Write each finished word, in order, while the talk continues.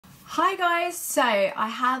Hi guys, so I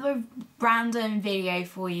have a random video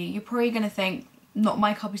for you. You're probably going to think, not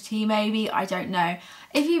my cup of tea maybe, I don't know.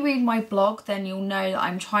 If you read my blog then you'll know that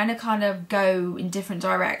I'm trying to kind of go in different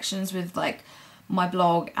directions with like my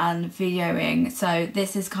blog and videoing. So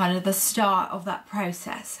this is kind of the start of that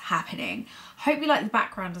process happening. Hope you like the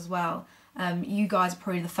background as well. You guys are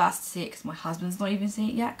probably the first to see it because my husband's not even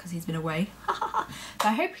seen it yet because he's been away. So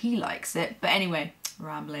I hope he likes it. But anyway,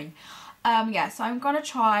 rambling. Yeah, so I'm gonna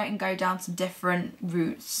try and go down some different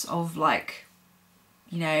routes of like,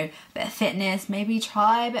 you know, a bit of fitness, maybe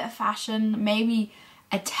try a bit of fashion, maybe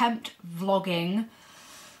attempt vlogging.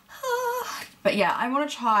 But yeah, I want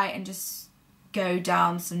to try and just go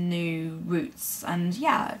down some new routes and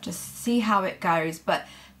yeah, just see how it goes. But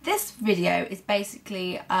this video is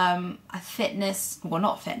basically a fitness, well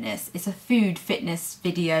not fitness, it's a food fitness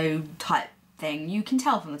video type thing. You can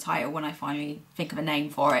tell from the title when I finally think of a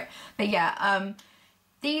name for it. But yeah,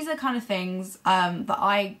 these are kind of things that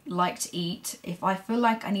I like to eat if I feel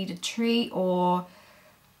like I need a treat, or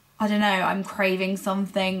I don't know, I'm craving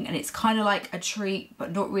something and it's kind of like a treat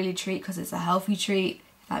but not really a treat because it's a healthy treat,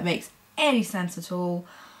 if that makes any sense at all.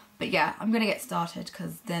 But yeah, I'm gonna get started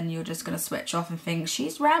because then you're just gonna switch off and think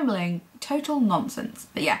she's rambling, total nonsense.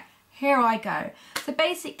 But yeah, here I go. So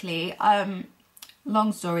basically,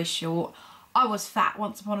 long story short, I was fat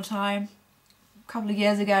once upon a time. A couple of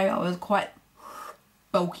years ago, I was quite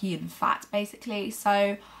bulky and fat, basically.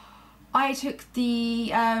 So I took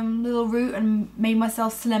the little route and made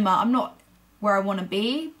myself slimmer. I'm not where I want to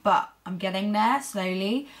be, but I'm getting there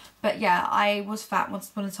slowly. But yeah, I was fat once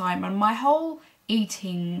upon a time, and my whole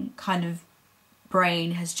eating kind of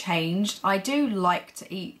brain has changed. I do like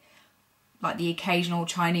to eat like the occasional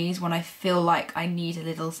Chinese when I feel like I need a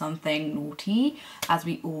little something naughty, as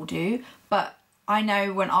we all do. But I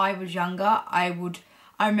know when I was younger, I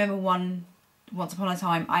remember once upon a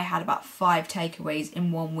time, I had about 5 takeaways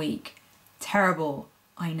in 1 week. Terrible,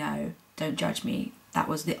 I know, don't judge me. That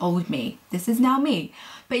was the old me. This is now me.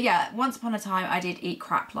 But yeah, once upon a time, I did eat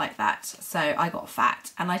crap like that. So I got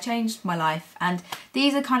fat and I changed my life. And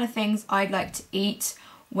these are kind of things I'd like to eat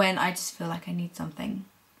when I just feel like I need something.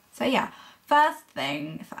 So yeah. First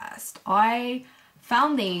thing first, I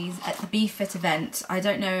found these at the Be Fit event. I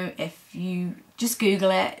don't know if you just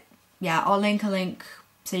Google it. Yeah, I'll link a link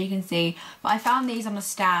so you can see. But I found these on a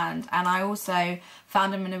stand, and I also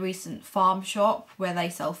found them in a recent farm shop where they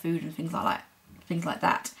sell food and things like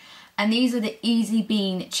that. And these are the Easy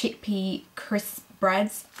Bean Chickpea Crisp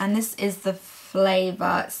Breads, and this is the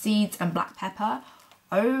flavour seeds and black pepper.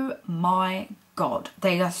 Oh my god,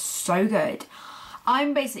 they are so good.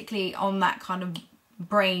 I'm basically on that kind of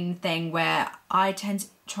brain thing where I tend to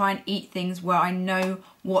try and eat things where I know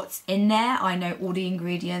what's in there, I know all the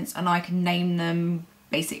ingredients and I can name them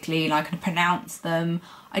basically and I can pronounce them.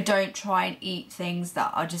 I don't try and eat things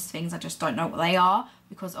that are just things I just don't know what they are,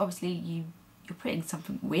 because obviously you're putting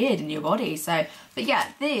something weird in your body. So, but yeah,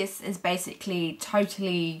 this is basically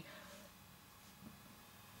totally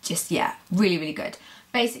just, yeah, really, really good.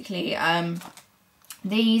 Basically,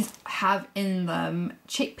 these have in them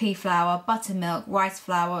chickpea flour, buttermilk, rice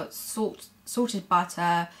flour, salted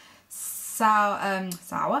butter,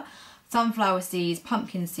 sour, sunflower seeds,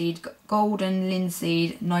 pumpkin seed, golden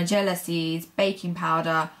linseed, nigella seeds, baking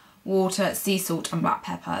powder, water, sea salt and black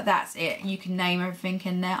pepper. That's it. You can name everything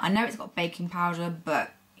in there. I know it's got baking powder,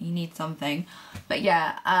 but you need something. But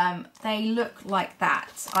yeah, they look like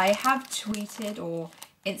that. I have tweeted or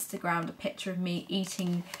Instagrammed a picture of me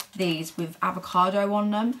eating these with avocado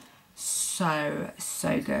on them. So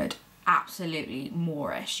good, absolutely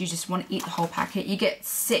Moorish. You just want to eat the whole packet. You get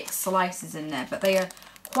 6 slices in there, but they are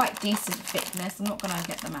quite decent thickness. I'm not going to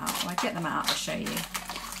get them out. When I get them out, I'll show you,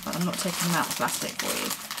 but I'm not taking them out of the plastic for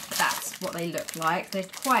you. But that's what they look like. They're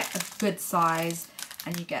quite a good size,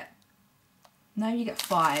 and you get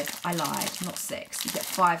 5. I lied, not 6. You get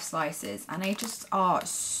 5 slices, and they just are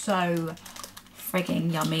so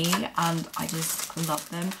frigging yummy, and I just love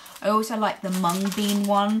them. I also like the mung bean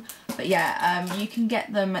one, but yeah, you can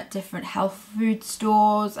get them at different health food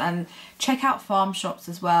stores, and check out farm shops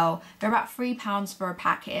as well. They're about £3 for a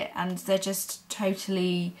packet, and they're just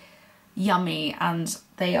totally yummy, and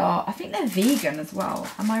they are, I think they're vegan as well.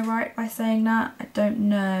 Am I right by saying that? I don't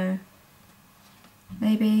know.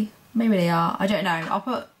 Maybe they are. I don't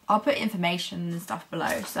know. I'll put information and stuff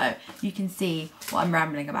below so you can see what I'm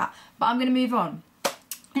rambling about. But I'm going to move on.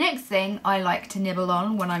 The next thing I like to nibble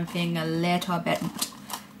on when I'm feeling a little bit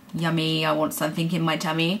yummy, I want something in my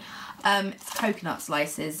tummy, it's coconut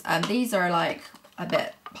slices. These are like a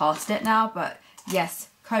bit past it now, but yes,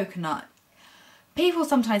 coconut. people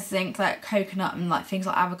sometimes think that coconut and like things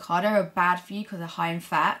like avocado are bad for you because they're high in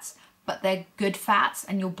fats, but they're good fats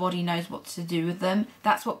and your body knows what to do with them.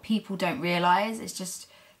 That's what people don't realise. It's just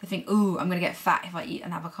they think, ooh, I'm going to get fat if I eat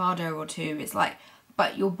an avocado or two. It's like,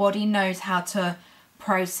 but your body knows how to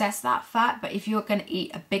process that fat. But if you're going to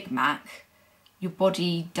eat a Big Mac, your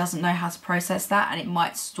body doesn't know how to process that and it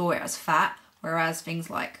might store it as fat. Whereas things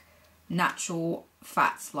like natural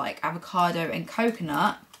fats like avocado and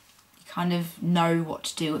coconut, you kind of know what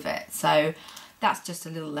to do with it. So that's just a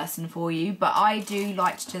little lesson for you. But I do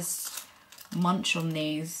like to just munch on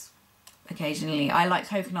these occasionally. I like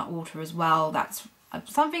coconut water as well. That's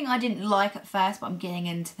something I didn't like at first, but I'm getting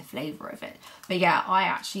into the flavour of it. But yeah, I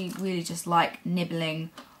actually really just like nibbling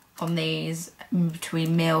on these in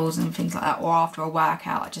between meals and things like that, or after a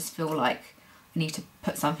workout. I just feel like I need to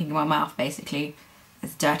put something in my mouth, basically,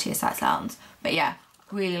 as dirty as that sounds. But yeah,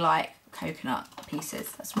 really like coconut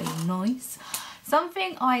pieces. That's really nice.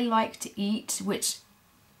 Something I like to eat, which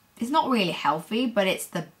is not really healthy, but it's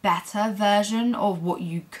the better version of what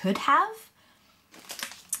you could have.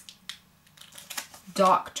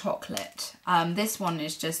 Dark chocolate. This one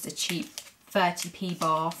is just a cheap 30p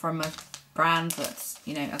bar from a brand that's,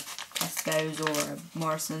 you know, a Tesco's or a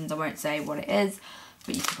Morrison's. I won't say what it is,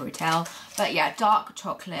 but you can probably tell. But yeah, dark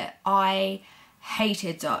chocolate. I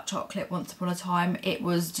hated dark chocolate once upon a time. It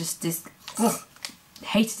was just this,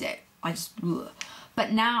 hated it. I just,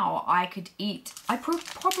 but now I could eat, I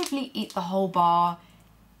probably eat the whole bar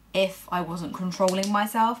if I wasn't controlling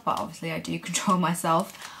myself, but obviously I do control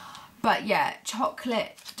myself. But yeah,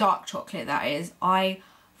 chocolate, dark chocolate that is, I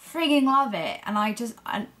frigging love it. And I just,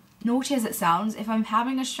 naughty as it sounds, if I'm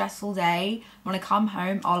having a stressful day, when I come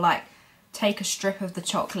home, I'll like take a strip of the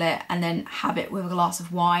chocolate and then have it with a glass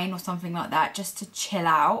of wine or something like that, just to chill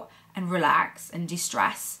out and relax and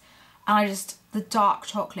de-stress. And I just, the dark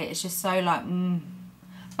chocolate is just so like,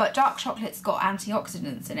 But dark chocolate's got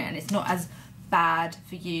antioxidants in it and it's not as bad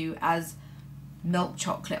for you as milk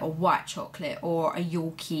chocolate or white chocolate or a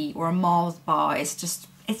Yorkie or a Mars bar. It's just,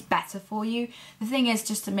 it's better for you. The thing is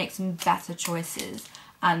just to make some better choices,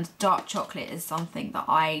 and dark chocolate is something that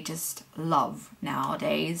I just love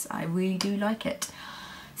nowadays. I really do like it.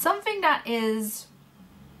 Something that is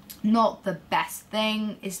not the best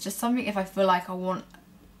thing is just something if I feel like I want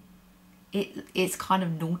it, it's kind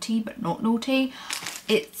of naughty but not naughty.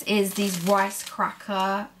 It is these rice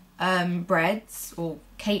cracker breads or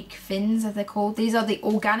cake fins as they're called. These are the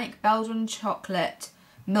organic Belgian chocolate,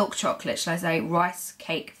 milk chocolate should I say, rice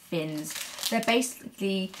cake fins. They're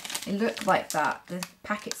basically, they look like that. The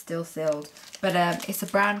packet's still sealed, but it's a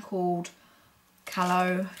brand called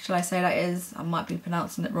Calo, shall I say that is? I might be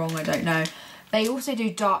pronouncing it wrong, I don't know. They also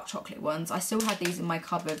do dark chocolate ones. I still had these in my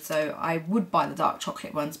cupboard, so I would buy the dark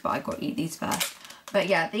chocolate ones, but I got to eat these first. But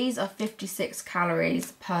yeah, these are 56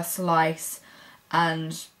 calories per slice,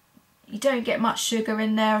 and you don't get much sugar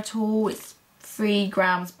in there at all. It's 3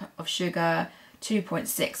 grams of sugar,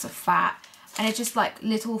 2.6 of fat, and it's just like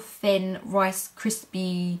little thin rice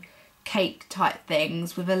crispy cake type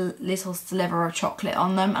things with a little sliver of chocolate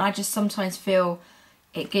on them. And I just sometimes feel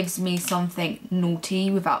it gives me something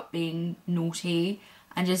naughty without being naughty,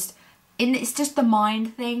 and just, it's just the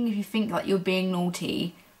mind thing. If you think like you're being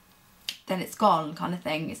naughty, then it's gone kind of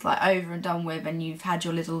thing. It's like over and done with and you've had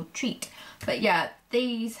your little treat. But yeah,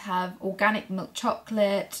 these have organic milk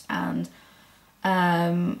chocolate and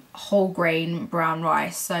whole grain brown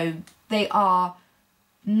rice, so they are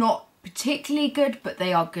not particularly good, but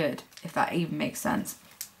they are good, if that even makes sense.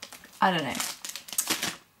 I don't know.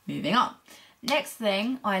 Moving on. Next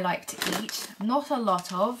thing I like to eat, not a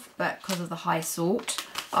lot of, but because of the high salt,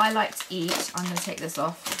 I like to eat, I'm going to take this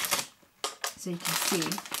off so you can see,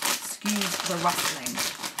 excuse the rustling.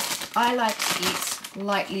 I like to eat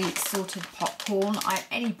lightly salted popcorn,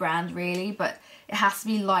 any brand really, but it has to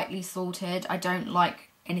be lightly salted. I don't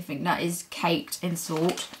like anything that is caked in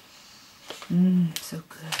salt. So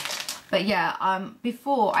good. But yeah,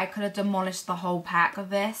 before I could have demolished the whole pack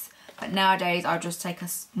of this, but nowadays I'll just take a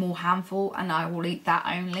small handful and I will eat that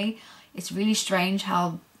only. It's really strange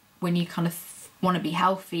how when you kind of want to be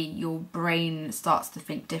healthy, your brain starts to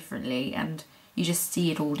think differently and you just see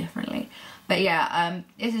it all differently. But yeah,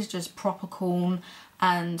 this is just proper corn,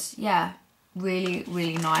 and yeah, really,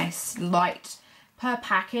 really nice. Light per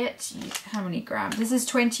packet. How many grams? This is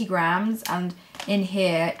 20 grams, and in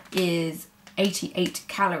here is 88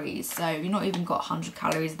 calories, so you've not even got 100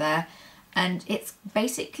 calories there. And it's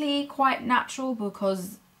basically quite natural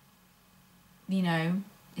because, you know,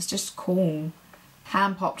 it's just corn,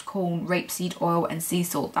 hand popped corn, rapeseed oil and sea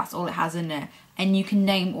salt. That's all it has in there, and you can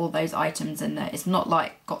name all those items in there. It's not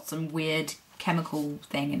like got some weird chemical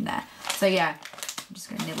thing in there. So yeah, I'm just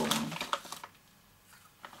gonna nibble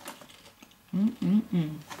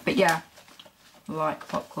one. But yeah, I like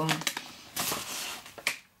popcorn.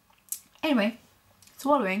 Anyway,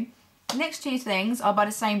 swallowing. The next two things are by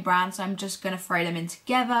the same brand, so I'm just gonna throw them in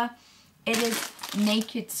together. It is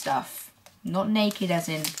Naked stuff. Not naked as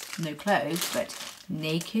in no clothes, but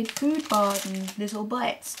naked food bars and little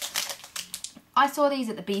bites. I saw these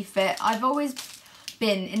at the BeFit. I've always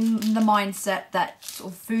been in the mindset that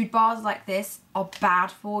sort of food bars like this are bad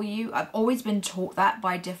for you. I've always been taught that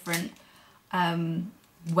by different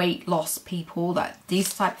weight loss people, that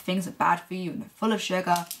these type of things are bad for you and they're full of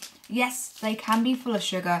sugar. Yes, they can be full of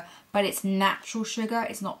sugar, but it's natural sugar,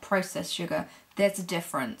 it's not processed sugar. There's a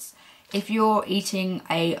difference. If you're eating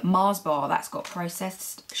a Mars bar that's got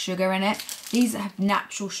processed sugar in it, these have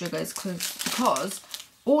natural sugars because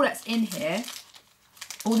all that's in here,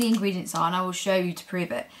 all the ingredients are, and I will show you to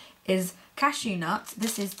prove it, is cashew nuts.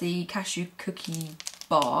 This is the cashew cookie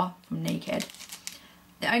bar from Naked.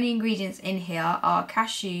 The only ingredients in here are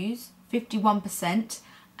cashews, 51%,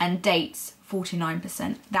 and dates,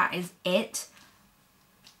 49%. That is it.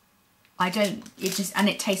 And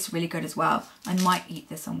it tastes really good as well. I might eat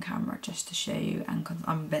this on camera just to show you, and cause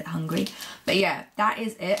I'm a bit hungry. But yeah, that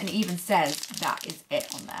is it, and it even says that is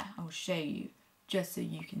it on there. I'll show you just so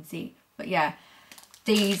you can see. But yeah,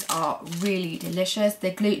 these are really delicious.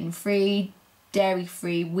 They're gluten-free,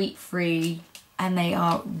 dairy-free, wheat-free, and they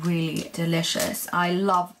are really delicious. I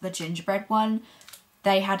love the gingerbread one.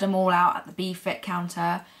 They had them all out at the BeFit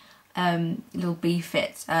counter. Little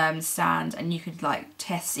BeFit stand, and you could like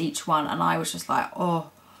test each one, and I was just like,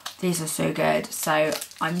 oh, these are so good. So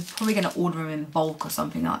I'm probably going to order them in bulk or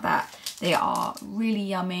something like that. They are really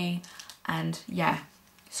yummy and yeah,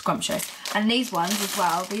 scrumptious. And these ones as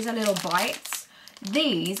well, these are little bites.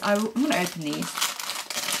 These, I'm going to open these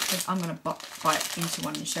because I'm going to bite into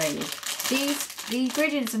one and show you. The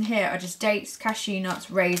ingredients in here are just dates, cashew nuts,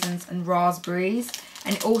 raisins and raspberries.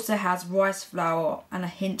 And it also has rice flour and a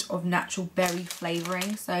hint of natural berry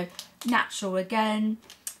flavouring. So natural again,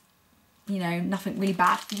 you know, nothing really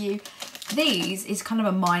bad for you. These is kind of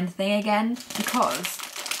a mind thing again, because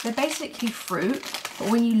they're basically fruit, but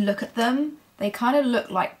when you look at them, they kind of look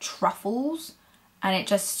like truffles. And it's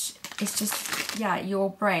just, yeah, your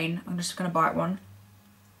brain, I'm just going to bite one.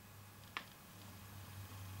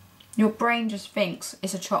 Your brain just thinks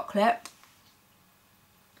it's a chocolate.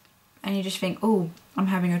 And you just think, oh, I'm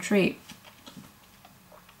having a treat.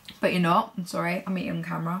 But you're not. I'm sorry. I'm eating on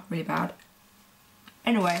camera. Really bad.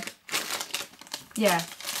 Anyway. Yeah.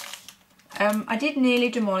 I did nearly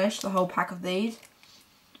demolish the whole pack of these.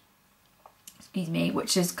 Excuse me.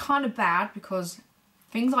 Which is kind of bad because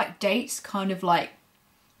things like dates kind of like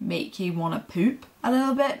make you want to poop a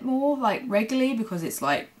little bit more. Like regularly, because it's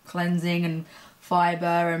like cleansing and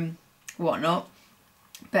fibre and whatnot.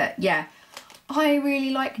 But yeah. I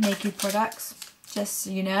really like Naked products, just so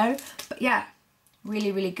you know. But yeah, really,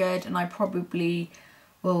 really good. And I probably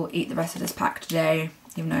will eat the rest of this pack today,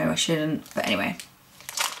 even though I shouldn't. But anyway,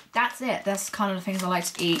 that's it. That's kind of the things I like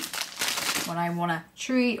to eat when I want a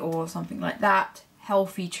treat or something like that.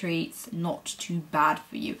 Healthy treats, not too bad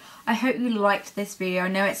for you. I hope you liked this video. I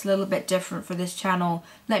know it's a little bit different for this channel.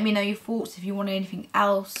 Let me know your thoughts if you want anything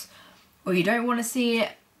else or you don't want to see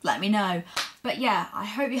it. Let me know. But yeah, I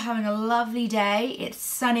hope you're having a lovely day. It's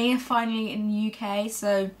sunny finally in the UK,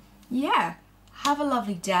 so yeah, have a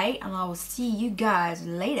lovely day and I will see you guys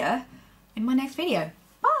later in my next video.